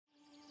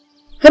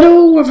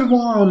Hello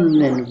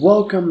everyone and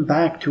welcome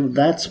back to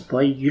Let's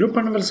Play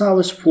Europa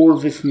Universalis 4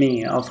 with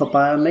me, Alpha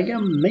Pi Omega,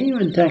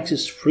 Meiou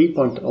Taxes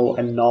 3.0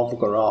 and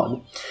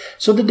Novgorod.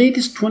 So the date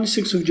is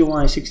 26th of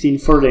July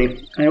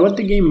 1630. I let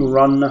the game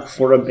run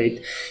for a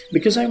bit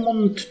because I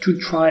want to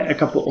try a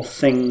couple of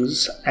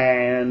things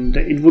and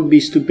it would be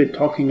stupid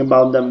talking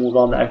about them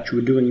without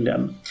actually doing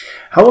them.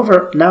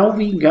 However, now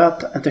we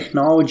got a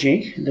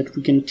technology that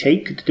we can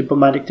take, the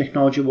diplomatic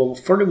technology level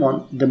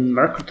 31, the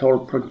Mercator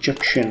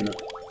projection.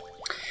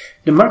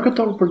 The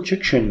Mercator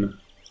projection.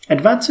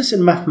 Advances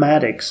in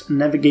mathematics and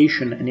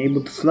navigation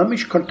enabled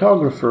Flemish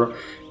cartographer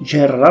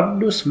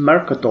Gerardus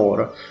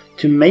Mercator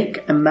to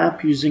make a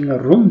map using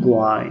rhumb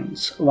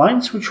lines,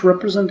 lines which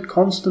represent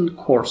constant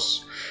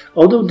course.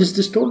 Although this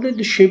distorted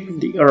the shape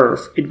of the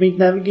Earth, it made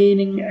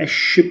navigating a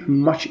ship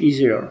much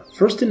easier.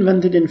 First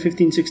invented in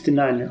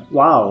 1569.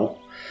 Wow!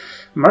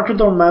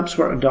 Mercator maps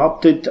were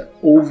adopted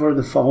over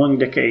the following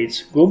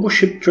decades. Global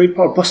ship trade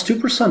power plus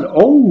 2%.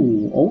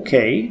 Oh,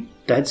 okay.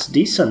 That's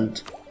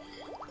decent.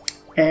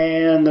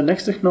 And the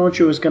next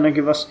technology is going to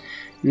give us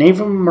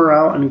naval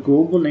morale and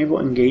global naval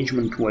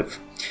engagement with.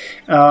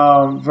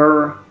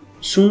 We're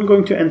soon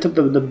going to enter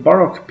the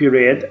Baroque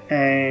period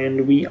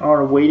and we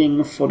are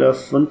waiting for the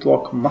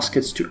flintlock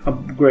muskets to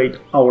upgrade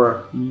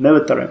our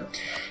military.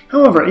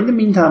 However, in the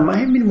meantime, I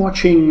have been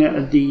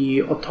watching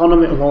the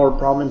autonomy of our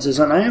provinces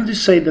and I have to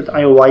say that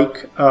I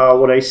like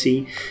what I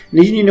see.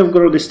 Nizhny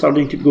Novgorod is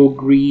starting to go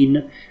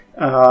green.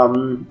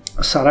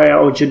 Saraya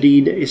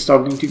al-Jadid is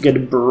starting to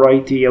get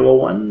bright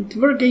yellow and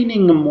we're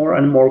gaining more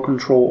and more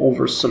control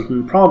over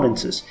certain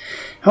provinces.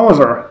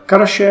 However,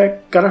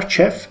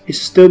 Karachev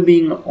is still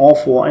being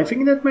awful. I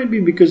think that might be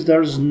because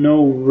there's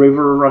no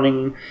river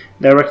running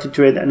directed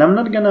to it and I'm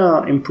not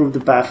gonna improve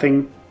the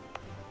pathing.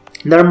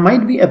 There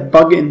might be a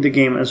bug in the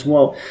game as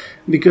well,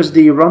 because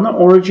the runner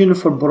origin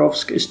for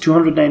Borovsk is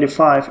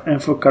 295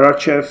 and for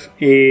Karachev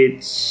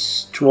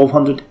it's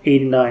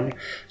 1289.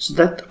 So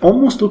that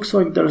almost looks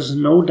like there's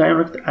no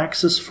direct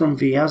access from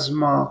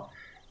Vyazma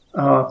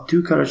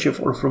to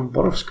Karachev or from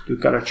Borovsk to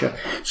Karachev.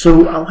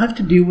 So I'll have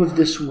to deal with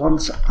this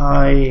once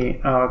I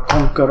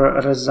conquer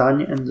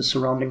Ryazan and the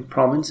surrounding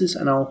provinces,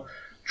 and I'll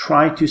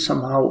try to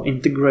somehow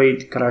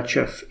integrate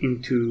Karachev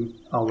into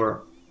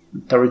our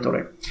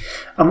territory.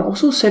 I'm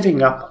also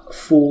saving up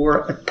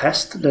for a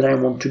test that I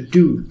want to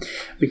do,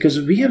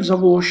 because we have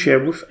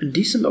Zavoloshe with a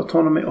decent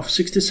autonomy of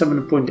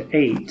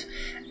 67.8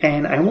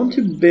 and I want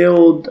to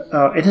build,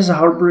 it has a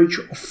harborage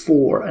of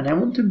 4 and I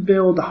want to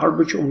build a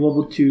harborage of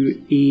level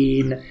 2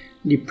 in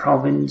the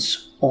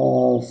province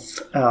of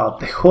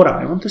Pechora.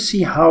 I want to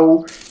see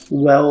how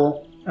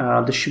well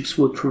the ships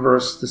will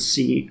traverse the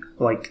sea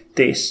like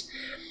this.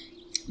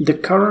 The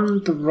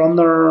current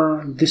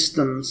runner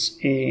distance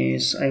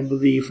is, I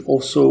believe,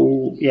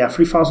 also,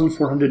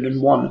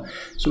 3,401.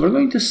 So we're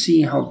going to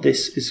see how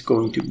this is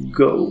going to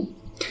go.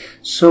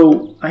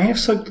 So I have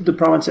selected the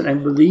province and I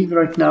believe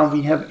right now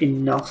we have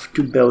enough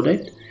to build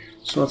it.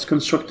 So let's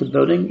construct a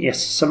building.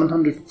 Yes,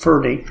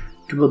 730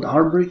 to build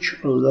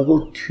harborage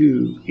level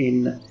 2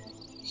 in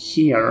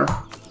here.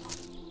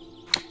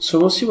 So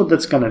we'll see what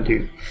that's gonna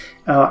do.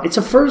 It's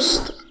a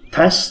first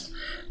test.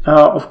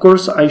 Of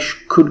course, I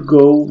could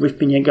go with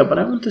Pinega, but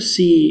I want to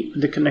see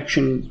the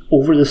connection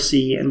over the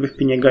sea, and with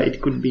Pinega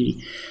it could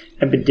be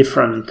a bit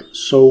different.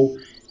 So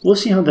we'll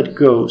see how that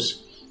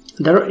goes.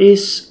 There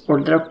is,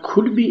 or there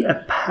could be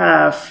a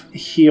path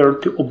here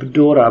to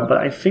Obdora, but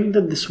I think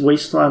that this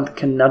wasteland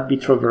cannot be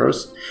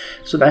traversed.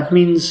 So that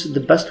means the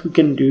best we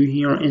can do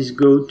here is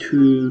go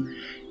to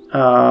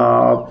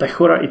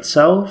Pechora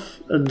itself,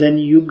 then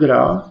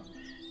Yugra,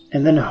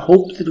 and then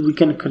hope that we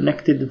can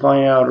connect it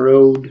via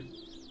road.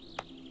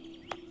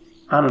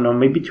 I don't know,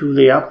 maybe to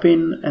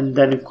Leapin and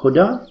then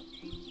Koda,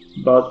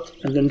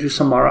 and then to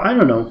Samara. I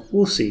don't know.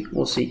 We'll see.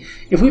 We'll see.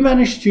 If we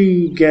manage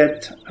to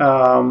get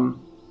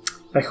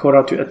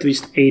Pechora to at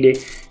least 80,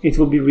 it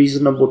will be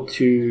reasonable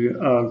to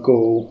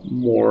go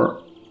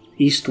more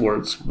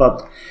eastwards.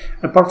 But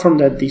apart from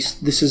that,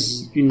 this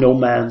is no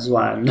man's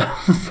land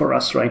for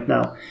us right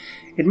now.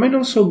 It might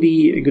also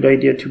be a good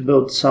idea to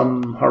build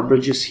some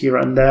harborages here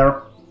and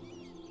there,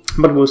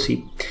 but we'll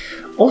see.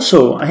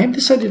 Also, I have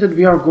decided that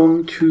we are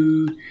going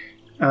to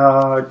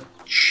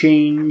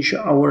change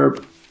our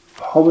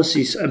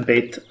policies a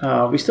bit.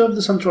 We still have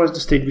the centralized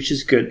state, which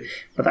is good,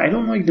 but I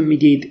don't like the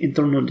mediate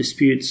internal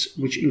disputes,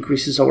 which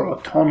increases our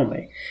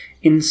autonomy.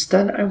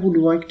 Instead, I would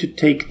like to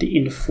take the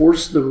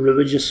enforce the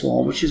religious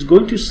law, which is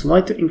going to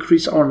slightly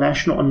increase our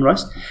national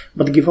unrest,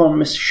 but give our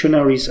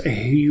missionaries a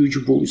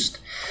huge boost.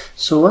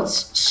 So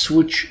let's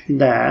switch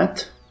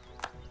that,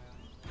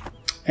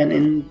 and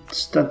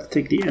instead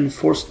take the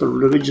enforce the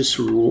religious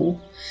rule.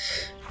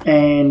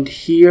 And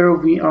here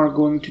we are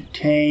going to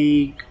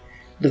take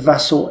the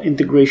Vassal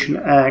Integration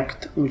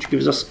Act, which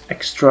gives us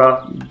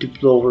extra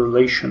diplo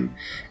relation.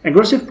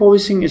 Aggressive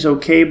policing is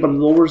okay, but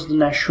lowers the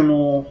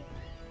national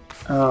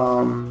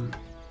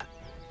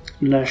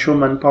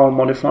manpower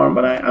modifier.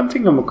 But I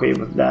think I'm okay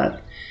with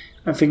that.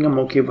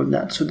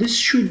 So this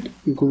should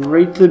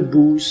greatly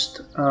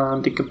boost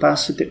the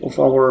capacity of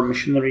our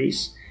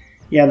missionaries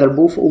Yeah, they're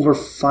both over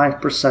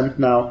 5%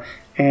 now,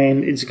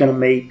 and it's gonna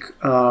make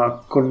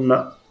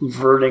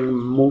converting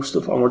most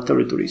of our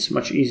territories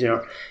much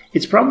easier.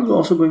 It's probably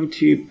also going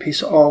to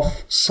piss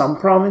off some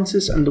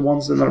provinces, and the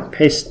ones that are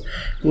pissed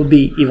will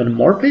be even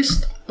more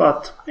pissed,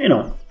 but you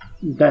know,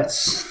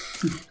 that's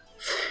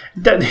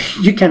that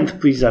you can't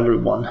please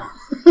everyone.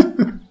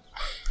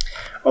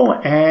 Oh,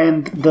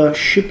 and the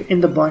ship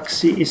in the Black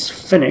Sea is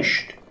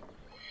finished,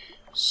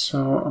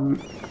 so I'm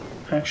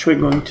actually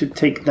going to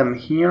take them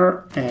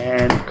here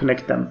and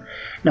connect them.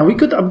 Now we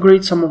could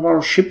upgrade some of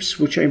our ships,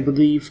 which I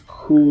believe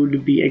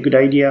could be a good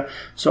idea,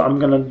 so I'm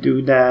gonna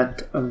do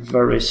that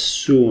very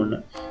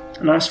soon.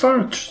 Now as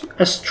far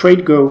as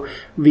trade go,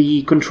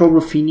 we control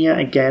Ruthenia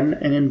again,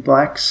 and in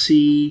Black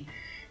Sea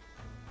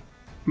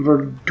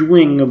we're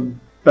doing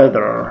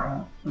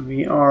better.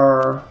 We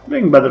are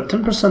doing better.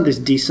 10% is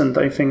decent,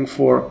 I think,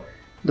 for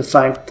the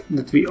fact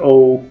that we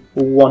owe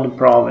one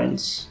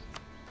province.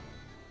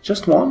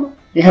 Just one?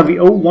 Yeah, we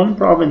owe one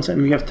province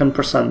and we have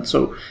 10%,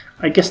 so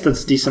I guess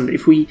that's decent.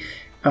 If we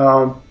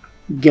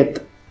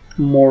get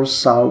more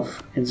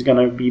south, it's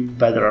gonna be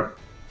better.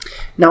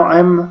 Now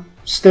I'm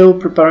still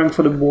preparing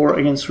for the war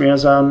against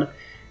Ryazan.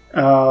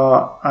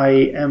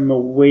 I am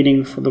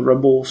waiting for the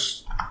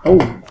rebels.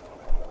 Oh,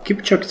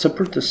 Kipchak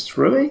separatists,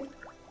 really?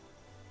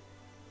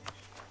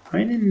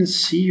 I didn't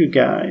see you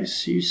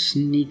guys, you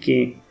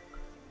sneaky.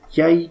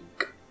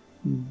 Yike,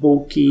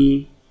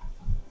 Boki.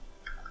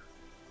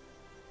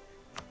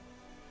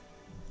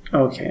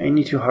 Okay, I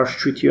need to harsh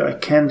treat you. I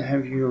can't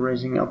have you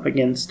rising up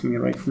against me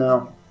right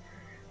now.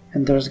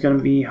 And there's gonna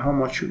be how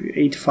much of you?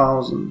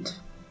 8,000.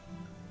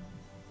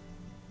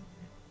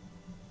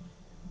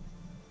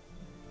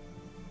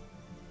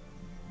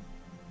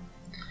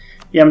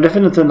 Yeah, I'm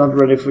definitely not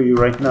ready for you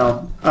right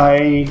now.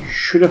 I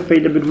should have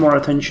paid a bit more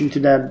attention to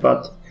that,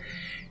 but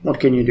what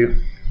can you do?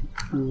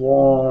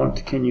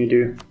 What can you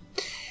do?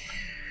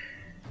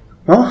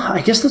 Well,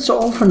 I guess that's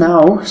all for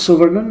now. So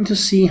we're going to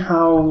see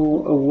how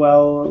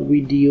well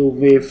we deal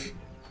with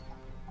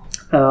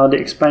the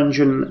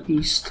expansion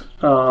east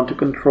to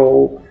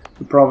control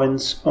the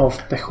province of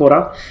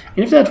Pechora.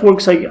 And if that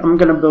works, I'm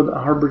going to build a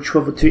harbor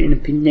level 2 in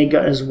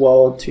Pinega as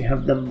well to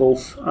have them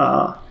both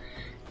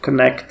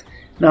connect.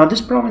 Now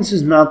this province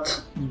is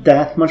not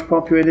that much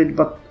populated,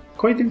 but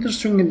quite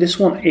interesting this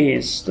one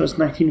is. There's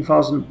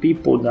 19,000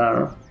 people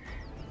there.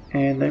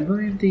 And I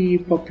believe the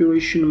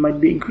population might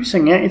be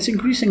increasing. Yeah, it's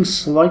increasing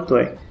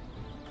slightly.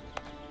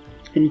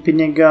 In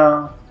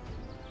Pinega,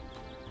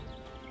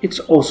 it's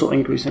also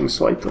increasing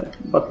slightly,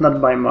 but not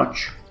by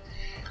much.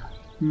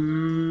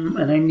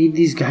 And I need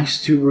these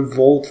guys to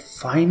revolt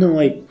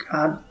finally.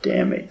 God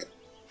damn it.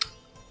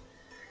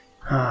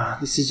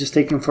 This is just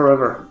taking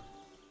forever.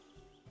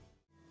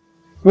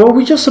 Well,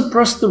 we just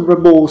suppressed the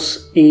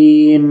rebels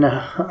in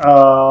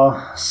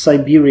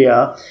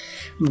Siberia.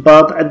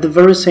 But at the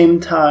very same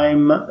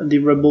time, the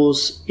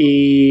rebels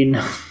in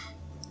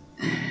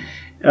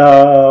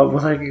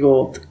what are they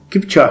called?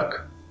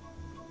 Kipchak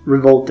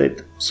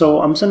revolted. So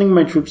I'm sending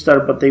my troops there,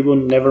 but they will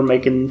never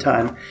make it in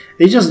time.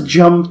 They just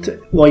jumped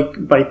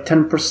like by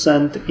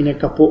 10% in a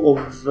couple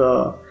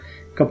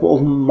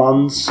of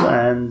months,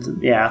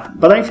 and yeah.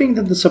 But I think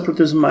that the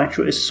separatism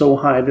actually is so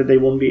high that they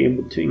won't be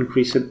able to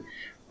increase it,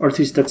 or at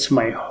least that's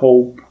my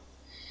hope.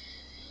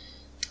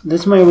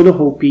 That's my little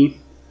hopey.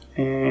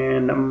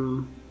 And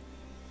I'm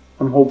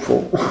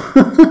hopeful.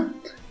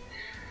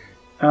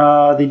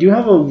 They do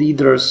have a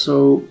leader,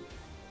 so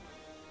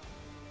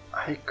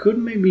I could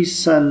maybe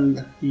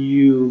send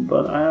you,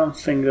 but I don't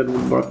think that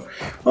would work.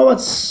 Well,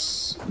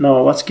 let's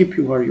keep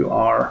you where you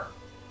are.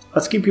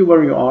 Let's keep you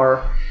where you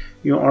are.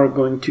 You are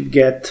going to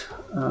get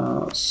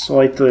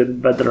slightly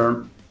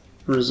better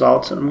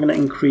results, and I'm going to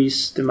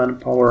increase the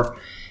manpower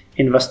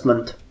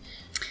investment.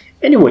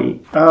 Anyway,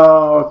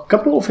 a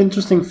couple of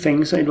interesting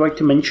things I'd like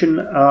to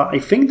mention. I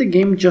think the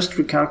game just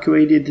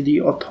recalculated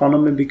the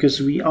autonomy because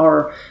we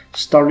are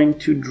starting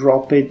to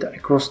drop it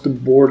across the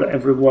board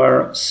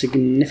everywhere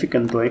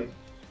significantly.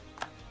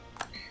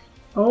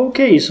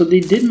 Okay, so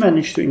they did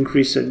manage to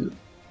increase it.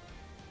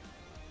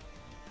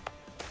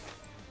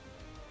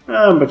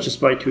 But just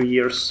by 2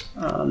 years,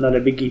 not a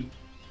biggie.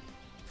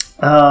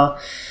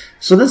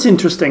 So that's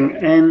interesting,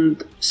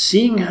 and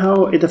seeing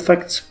how it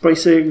affects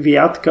prices like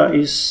Viatka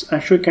is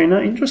actually kind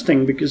of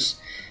interesting because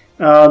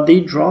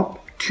they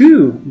drop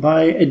too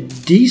by a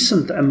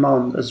decent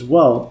amount as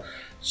well.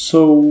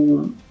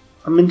 So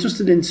I'm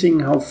interested in seeing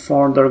how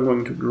far they're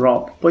going to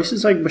drop.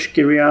 Places like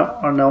Bashkiria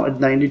are now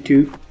at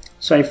 92,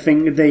 so I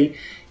think they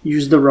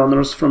use the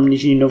runners from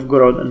Nizhny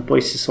Novgorod and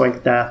places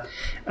like that.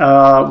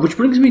 Which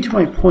brings me to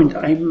my point.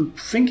 I'm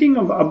thinking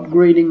of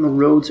upgrading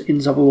roads in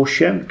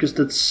Zavoloshe because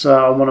that's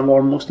one of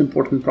our most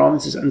important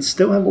provinces and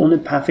still have only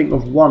pathing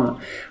of 1,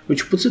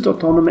 which puts its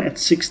autonomy at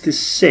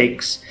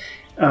 66,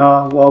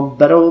 while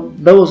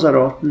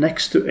Belozero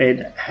next to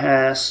it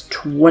has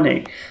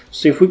 20.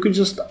 So if we could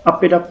just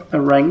up it up a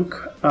rank,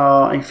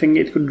 I think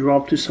it could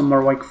drop to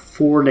somewhere like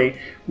 40,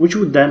 which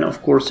would then,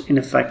 of course, in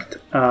effect,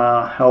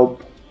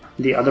 help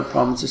the other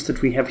provinces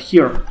that we have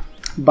here.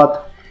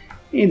 But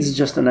it's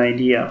just an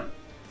idea.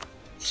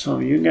 So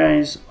you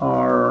guys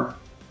are,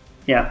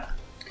 yeah,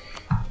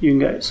 you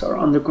guys are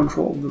under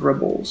control of the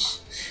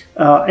rebels.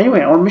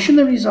 Anyway, our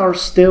missionaries are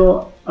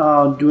still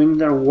doing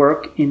their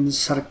work in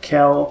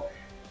Sarkel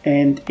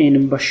and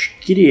in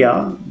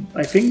Bashkiria.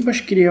 I think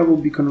Bashkiria will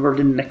be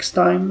converted next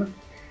time.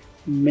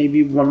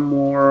 Maybe one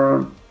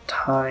more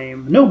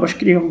time. No,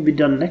 Bashkiria will be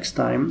done next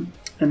time.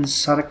 And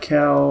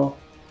Sarkel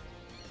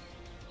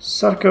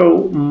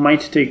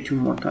might take 2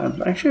 more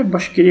times. Actually,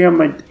 Bashkiria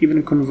might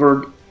even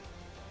convert.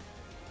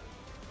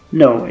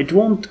 No, it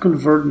won't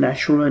convert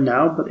naturally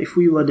now, but if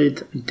we let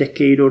it a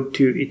decade or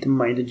 2, it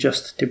might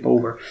just tip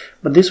over.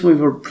 But this way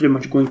we're pretty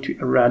much going to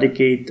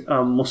eradicate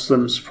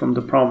Muslims from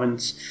the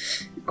province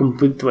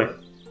completely.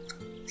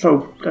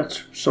 So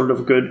that's sort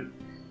of good.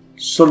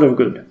 Sort of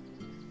good.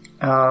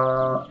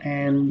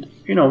 And,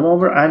 you know, while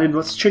we're at it,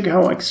 let's check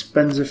how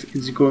expensive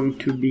it's going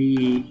to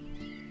be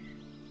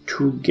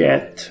to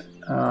get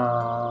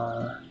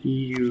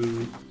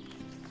you.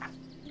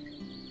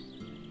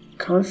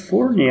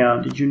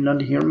 California, did you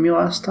not hear me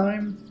last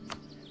time?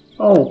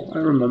 Oh, I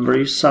remember,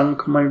 you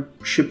sunk my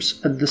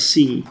ships at the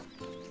sea.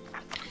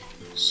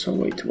 So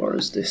wait, where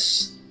is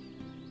this?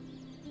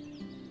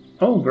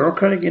 Oh,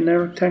 bureaucratic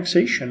indirect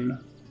taxation.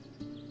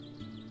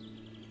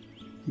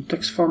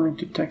 Tax farming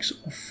to tax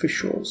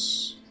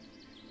officials.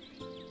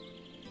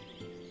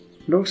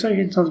 Looks like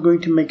it's not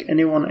going to make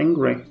anyone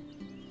angry.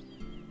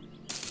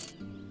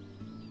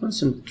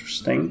 That's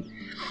interesting.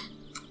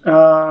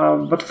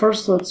 But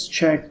first let's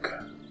check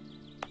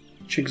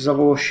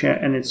Zavoloshe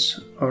and its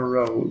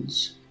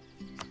roads.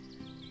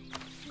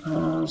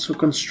 So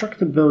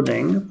construct a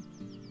building.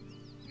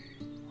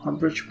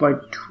 Bridge by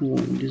 2.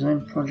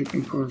 Design project,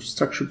 improve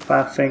structure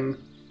pathing.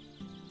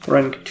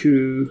 Rank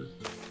 2.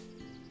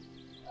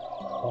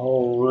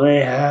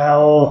 Holy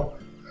hell!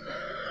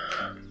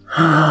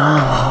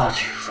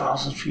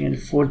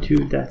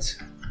 2,342.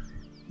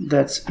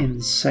 That's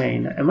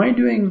insane. Am I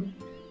doing?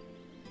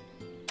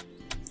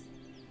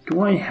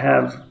 Do I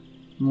have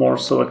more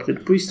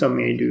selected? Please tell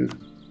me I do,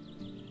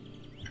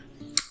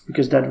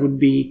 because that would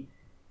be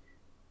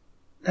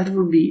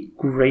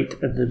great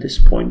at this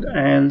point.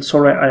 And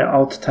sorry, I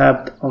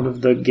alt-tabbed out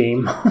of the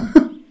game.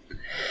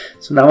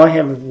 So now I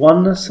have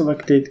 1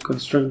 selected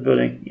construct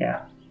building.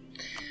 Yeah,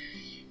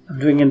 I'm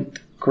doing it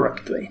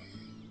correctly.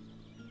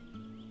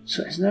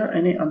 So is there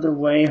any other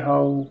way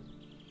how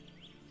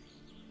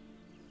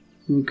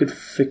we could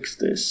fix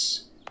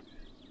this?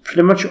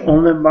 Pretty much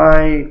only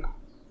by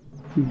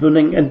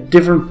building a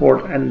different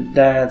port, and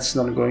that's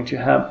not going to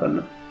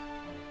happen.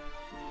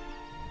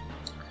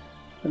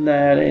 And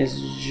that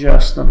is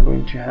just not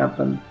going to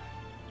happen.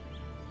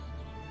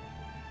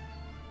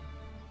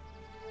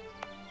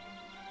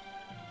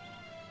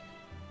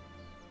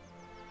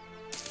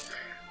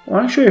 Well,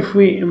 actually, if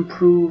we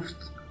improved...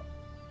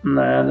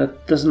 Nah,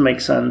 that doesn't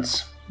make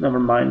sense. Never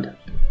mind.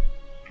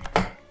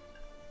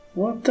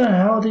 What the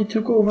hell? They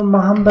took over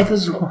Mohammed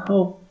as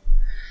well.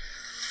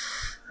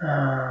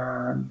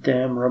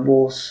 Damn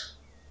rebels.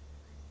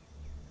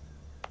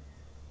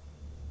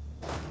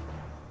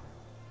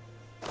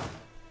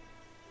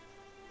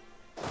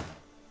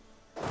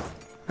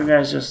 You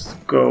guys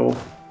just go.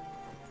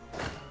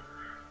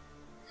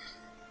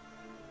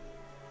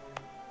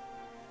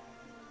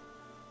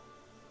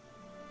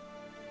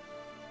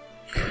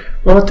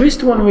 Well, at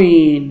least when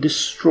we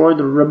destroy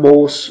the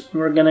rebels,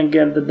 we're gonna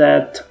get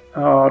that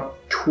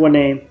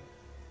 20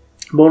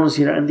 bonus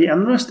here, and the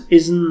unrest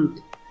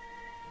isn't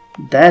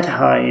that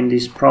high in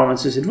these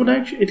provinces.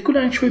 It could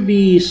actually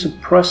be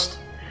suppressed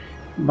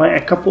by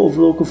a couple of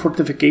local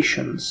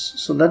fortifications,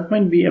 so that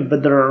might be a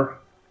better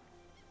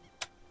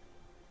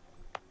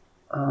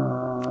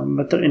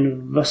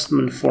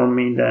investment for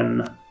me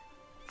than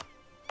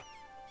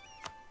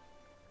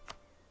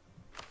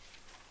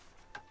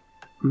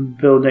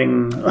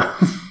building.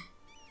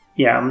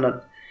 Yeah, I'm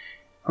not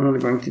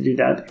going to do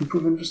that.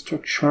 Improve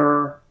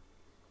infrastructure.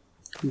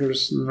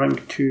 There's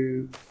rank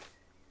 2.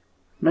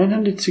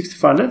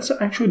 965, that's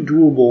actually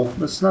doable.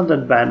 That's not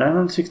that bad.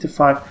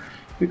 965,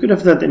 we could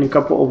have that in a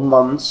couple of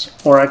months,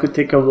 or I could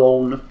take a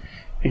loan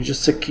and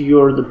just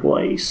secure the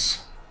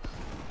place.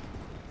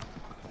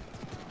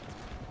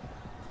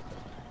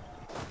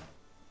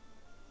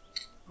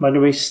 By the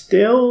way,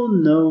 still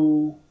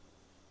no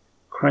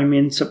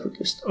Crimean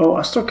separatist. Oh,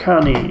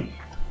 Astrakani.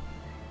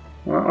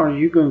 Where are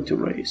you going to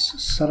raise?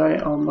 Sarai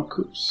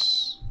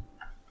al-Makus.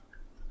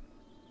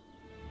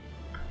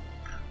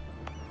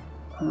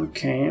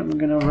 Okay, I'm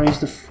gonna raise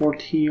the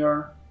fort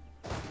here.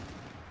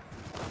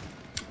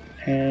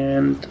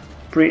 And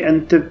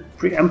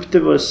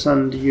preemptively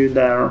send you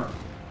there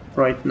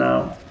right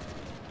now.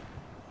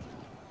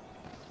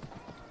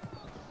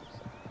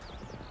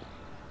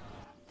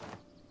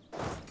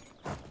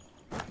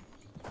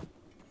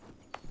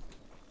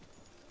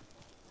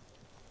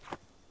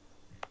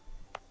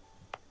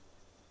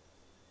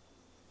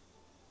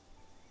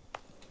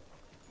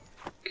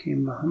 Okay,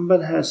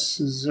 Muhammad has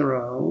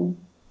 0.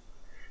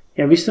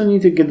 Yeah, we still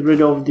need to get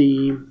rid of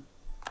the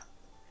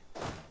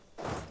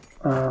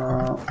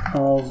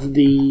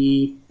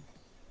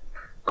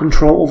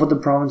control over the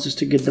provinces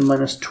to get the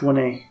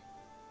 -20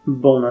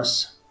 bonus.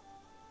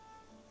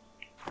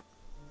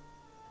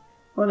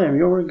 Oh damn,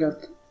 you already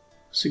got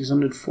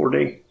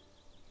 640.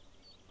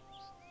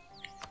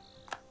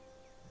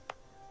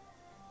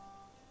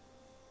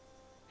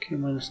 Okay,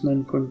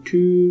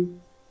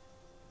 -9.2.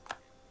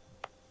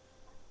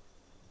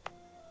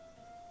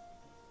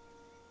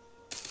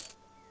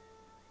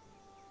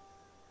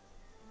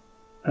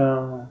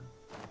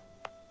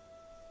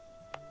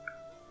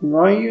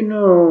 Why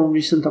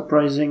recent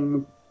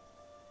uprising?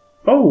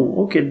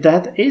 Oh, okay,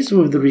 that is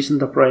with the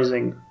recent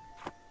uprising.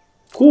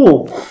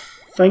 Cool.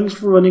 Thanks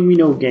for letting me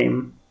know,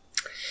 game.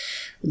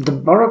 The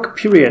Baroque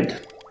period.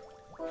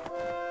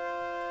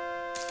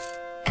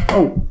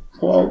 Oh,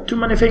 well, too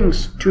many things.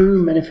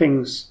 Too many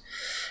things.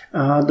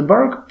 The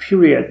Baroque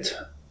period.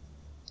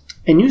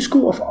 A new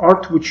school of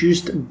art which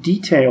used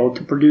detail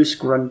to produce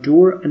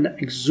grandeur and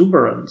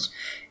exuberance.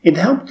 It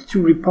helped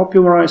to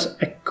repopularize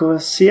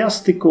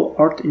ecclesiastical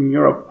art in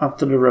Europe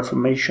after the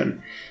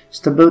Reformation.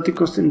 Stability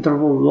cost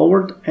interval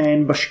lowered,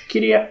 and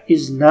Bashkiria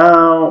is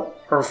now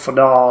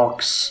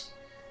Orthodox.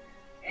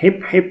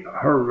 Hip hip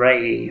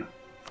hooray.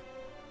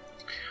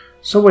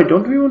 So wait,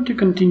 don't we want to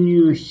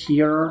continue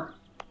here?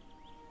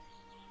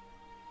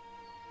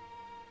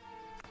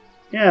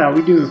 Yeah,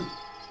 we do.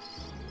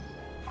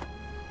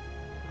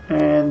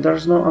 And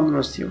there's no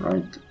unrest here,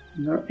 right?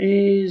 There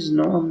is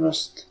no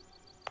unrest.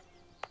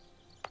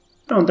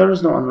 No, there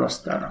is no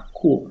unrest there.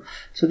 Cool.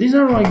 So these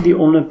are like the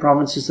only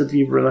provinces that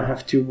we really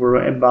have to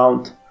worry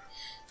about.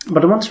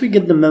 But once we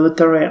get the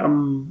military,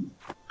 I'm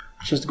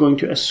just going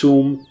to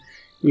assume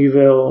we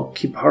will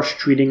keep harsh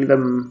treating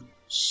them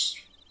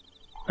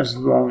as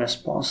long as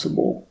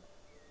possible.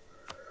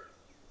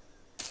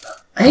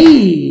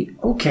 Hey!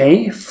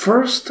 Okay,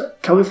 first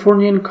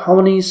Californian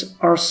colonies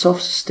are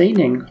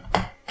self-sustaining.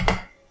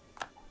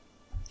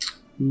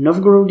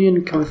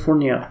 Novgorodian,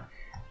 California.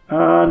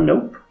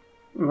 Nope.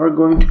 We're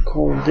going to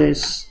call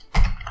this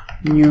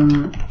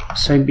New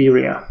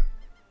Siberia.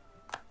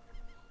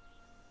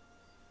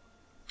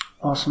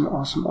 Awesome,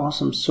 awesome,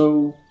 awesome.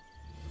 So,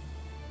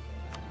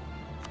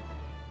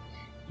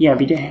 yeah,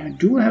 we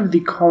do have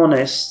the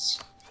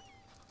colonists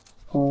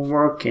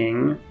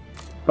working,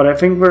 but I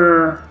think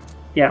we're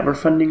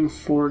funding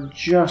for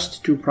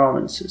just 2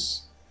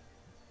 provinces.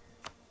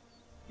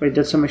 Wait,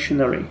 that's a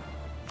missionary.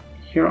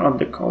 Here are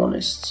the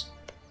colonists.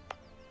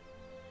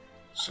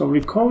 So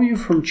recall you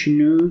from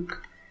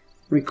Chinook,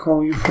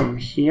 recall you from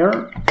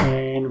here,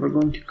 and we're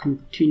going to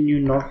continue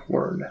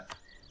northward.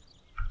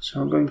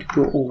 So I'm going to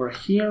go over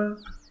here,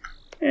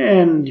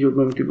 and you're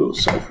going to go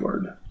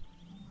southward.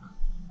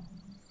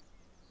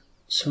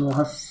 So we'll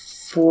have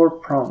 4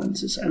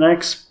 provinces, and I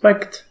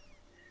expect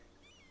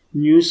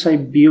New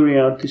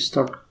Siberia to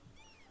start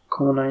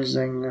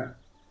colonizing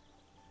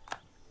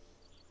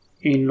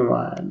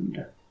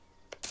inland.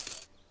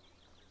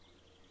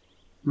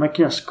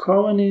 Machinas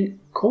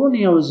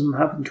colonialism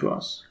happened to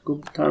us.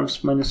 Global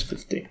tariffs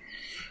 -50.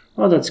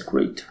 Oh, that's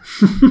great.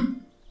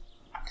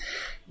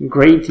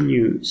 Great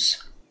news.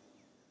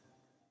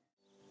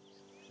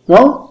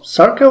 Well,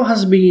 Sarkel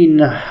has been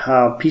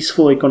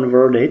peacefully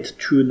converted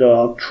to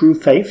the true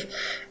faith,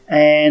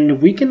 and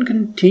we can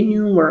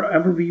continue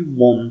wherever we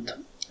want.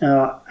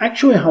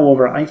 Actually,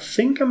 however, I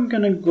think I'm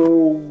gonna go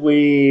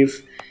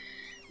with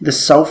the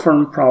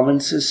southern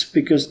provinces,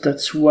 because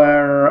that's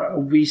where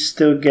we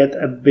still get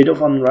a bit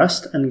of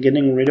unrest, and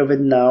getting rid of it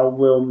now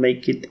will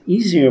make it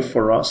easier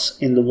for us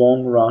in the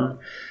long run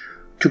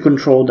to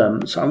control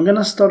them. So I'm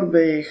gonna start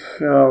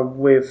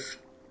with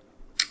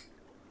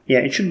yeah,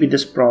 it should be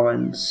this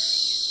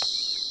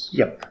province.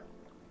 Yep.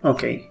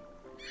 Okay.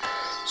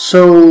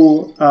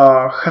 So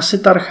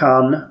Hasitar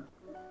Khan,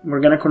 we're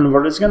gonna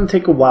convert. It's gonna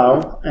take a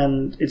while,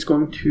 and it's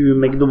going to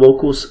make the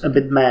locals a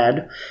bit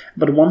mad,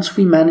 but once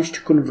we manage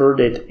to convert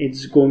it,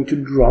 it's going to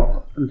drop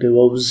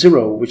below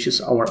 0, which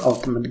is our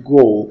ultimate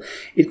goal.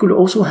 It could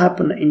also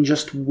happen in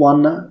just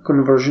 1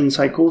 conversion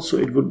cycle, so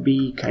it would be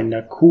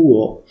kinda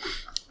cool.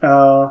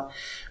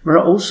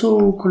 We're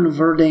also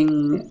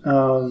converting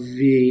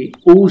the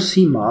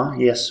Uusimaa,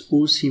 yes,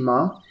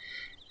 Uusimaa,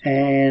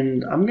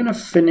 and I'm gonna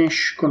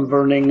finish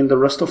converting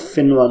the rest of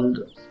Finland.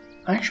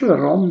 Actually,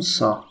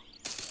 Romsa.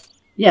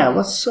 Yeah,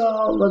 let's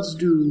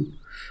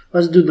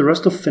do the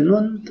rest of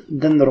Finland,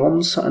 then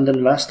Romsa, and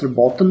then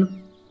Västerbotten,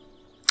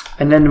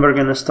 and then we're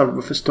gonna start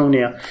with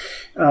Estonia,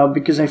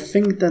 because I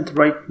think that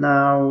right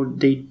now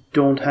they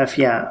don't have.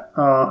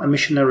 A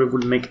missionary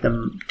would make them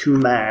too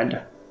mad,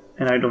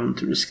 and I don't want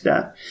to risk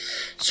that.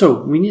 So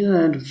we need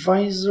an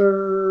advisor,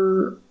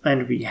 and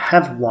we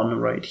have one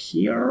right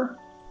here.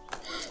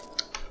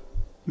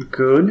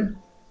 Good.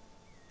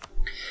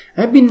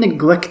 I've been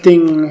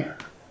neglecting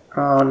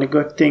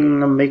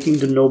making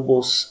the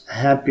nobles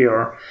happier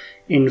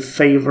in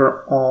favor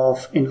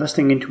of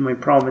investing into my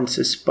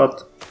provinces,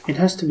 but it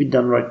has to be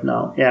done right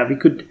now. Yeah, we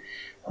could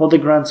hold a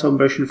grand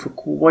celebration for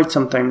quite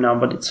some time now,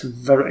 but it's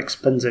very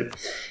expensive.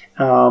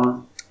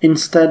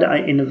 Instead, I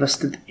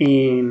invested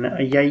in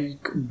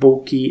Yaik,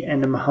 Boki,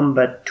 and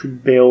Mohammed to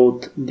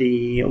build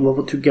the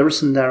level 2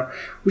 garrison there,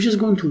 which is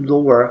going to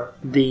lower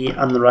the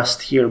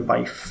unrest here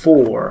by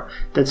 4.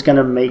 That's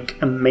gonna make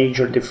a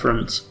major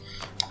difference.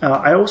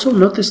 I also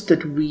noticed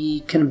that we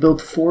can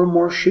build 4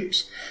 more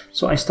ships,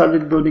 so I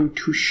started building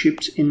 2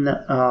 ships in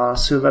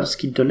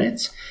Seversky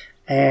Donetsk,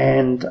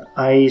 and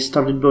I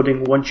started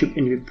building 1 ship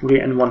in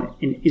Vipuria and 1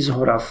 in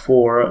Izhora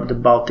for the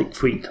Baltic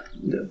fleet.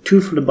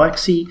 2 for the Black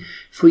Sea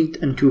fleet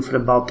and 2 for the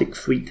Baltic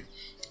fleet.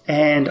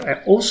 And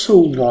I also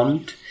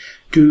want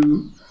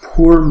to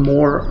pour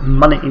more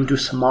money into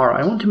Samara.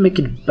 I want to make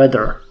it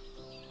better.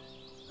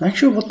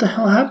 Actually, what the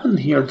hell happened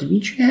here?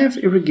 Didn't you have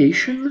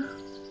irrigation?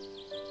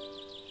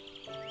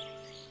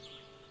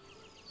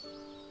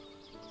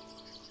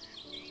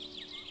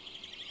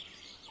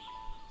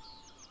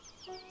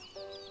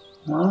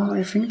 Well,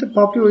 I think the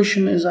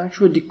population is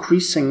actually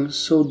decreasing,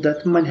 so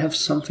that might have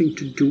something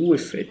to do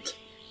with it.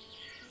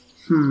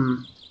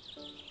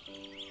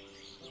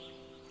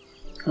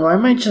 Well, I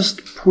might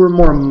just pour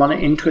more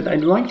money into it.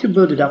 I'd like to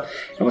build it up.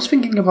 I was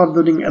thinking about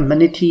building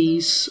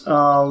amenities,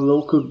 1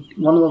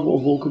 level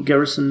of local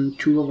garrison,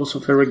 2 levels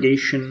of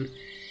irrigation,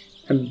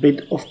 a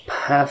bit of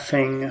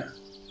pathing.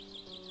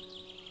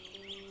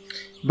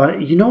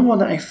 But you know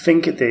what I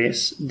think it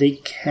is? They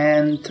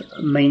can't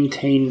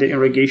maintain the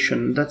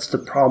irrigation. That's the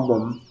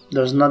problem.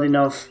 There's just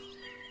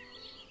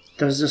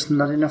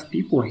not enough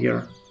people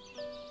here.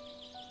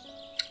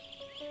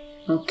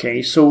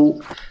 Okay, so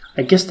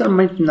I guess there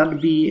might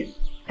not be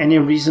any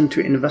reason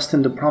to invest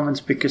in the province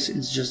because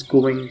it's just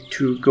going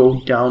to go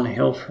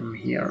downhill from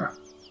here.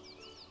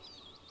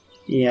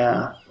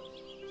 Yeah.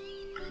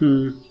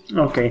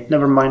 Okay,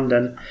 never mind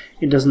then.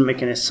 It doesn't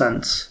make any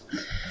sense.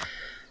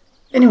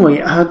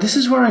 Anyway, this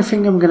is where I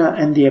think I'm gonna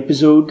end the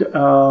episode.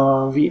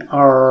 We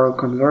are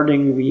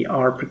converting, we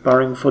are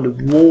preparing for the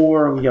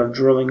war, we are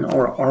drilling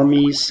our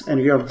armies, and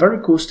we are very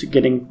close to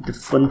getting the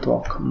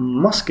flintlock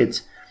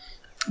muskets.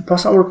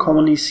 Plus our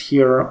colonies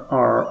here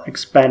are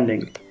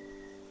expanding.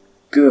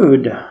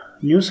 Good!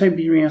 New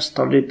Siberia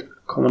started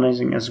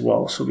colonizing as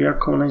well, so we are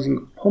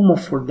colonizing Pomo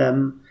for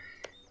them,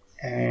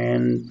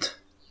 and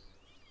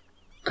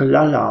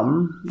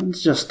Klalam.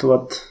 Let's just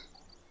let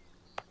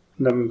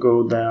them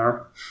go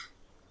there.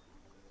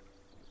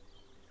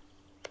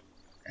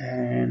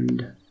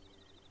 And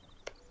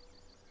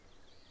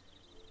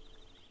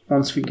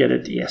once we get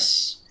it,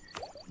 yes.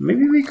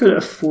 Maybe we could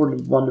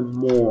afford 1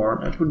 more.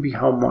 That would be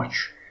how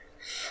much?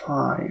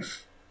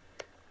 5.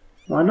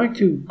 Well, I'd like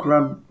to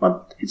grab,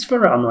 but it's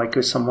very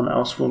unlikely someone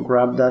else will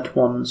grab that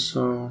one,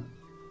 so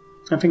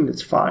I think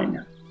that's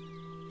fine.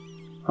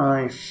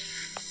 I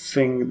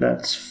think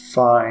that's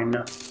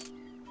fine.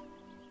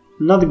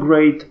 Not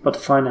great, but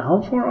fine.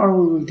 How far are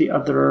we with the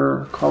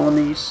other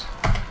colonies?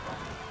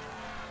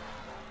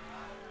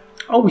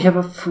 Oh, we have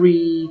a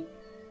free...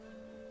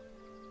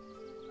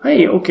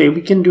 Hey, okay,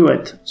 we can do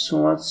it.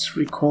 So let's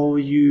recall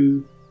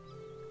you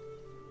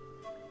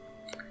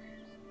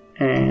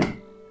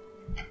and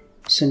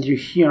send you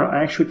here.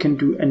 I actually can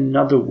do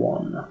another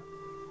one.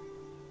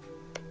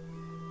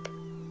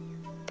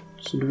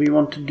 So do we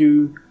want to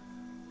do...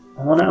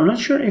 I'm not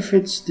sure if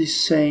it's the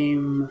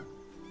same...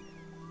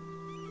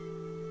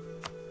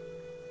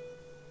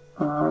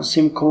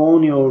 same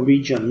colonial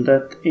region.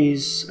 That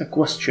is a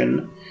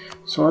question.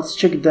 So let's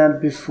check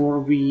that before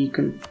we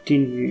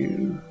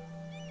continue.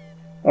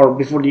 Or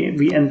before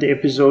we end the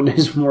episode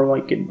is more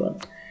like it,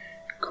 but...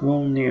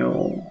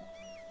 Colonial...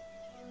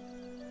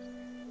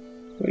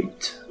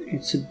 Wait,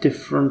 it's a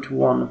different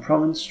one.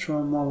 Province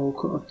trauma,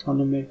 local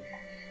autonomy.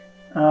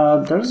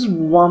 There's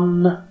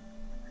one...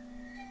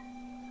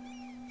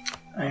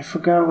 I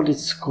forgot what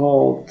it's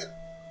called.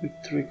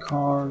 Victory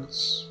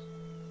cards...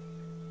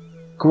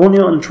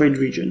 Colonial and trade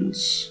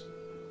regions.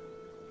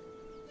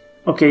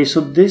 Okay,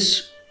 so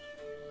this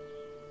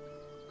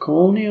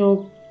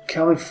Colonial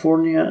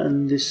California,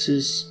 and this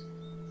is...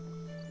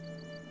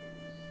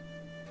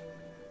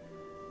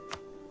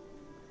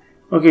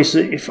 Okay, so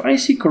if I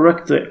see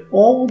correctly,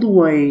 all the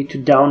way to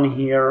down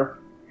here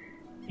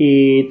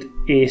it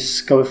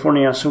is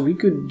California, so we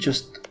could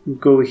just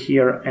go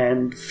here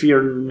and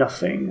fear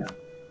nothing.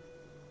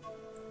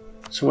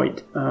 So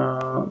wait,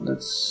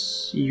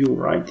 that's you,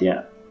 right?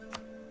 Yeah.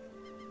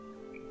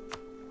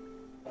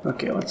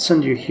 Okay, let's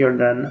send you here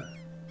then.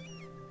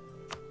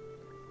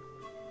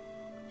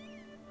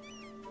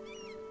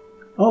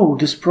 Oh,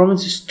 this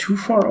province is too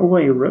far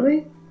away,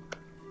 really?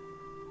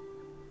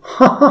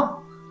 Haha!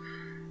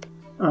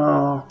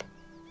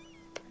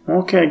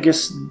 Okay, I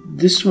guess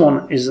this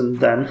one isn't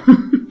then.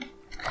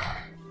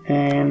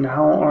 And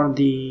how are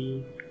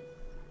the...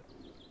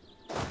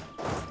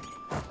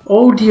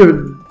 Oh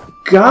dear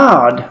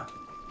God!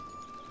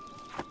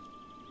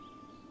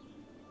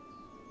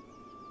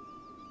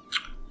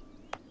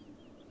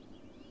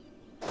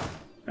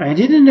 I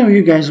didn't know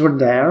you guys were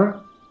there.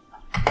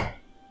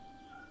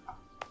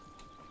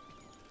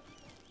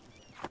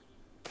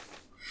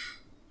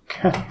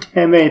 God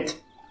damn it.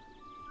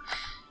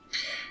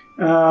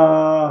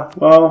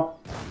 Well.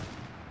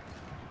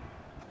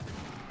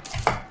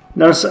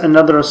 There's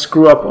another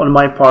screw up on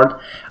my part.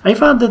 I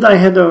thought that I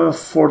had a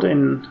fort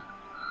in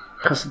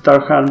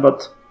Khasatarkhan,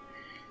 but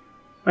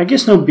I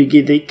guess no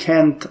biggie. They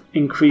can't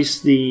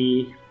increase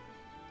the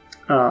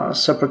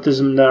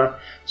separatism there.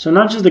 So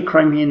now just the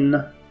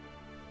Crimean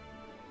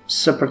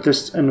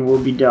separatists and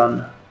we'll be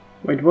done.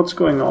 Wait, what's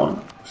going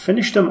on?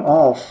 Finish them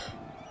off.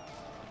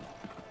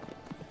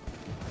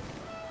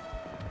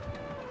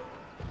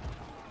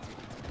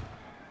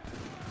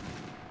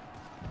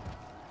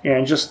 Yeah,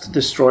 just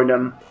destroy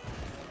them.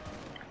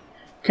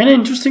 Kinda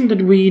interesting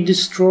that we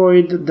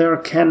destroyed their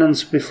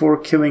cannons before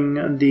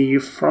killing the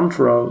front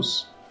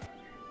rows.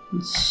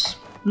 It's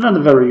not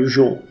very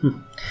usual.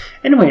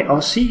 Anyway,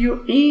 I'll see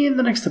you in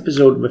the next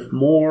episode with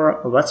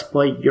more Let's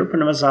Play Europa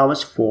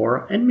Universalis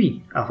IV and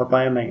me, Alpha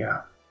by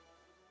Omega.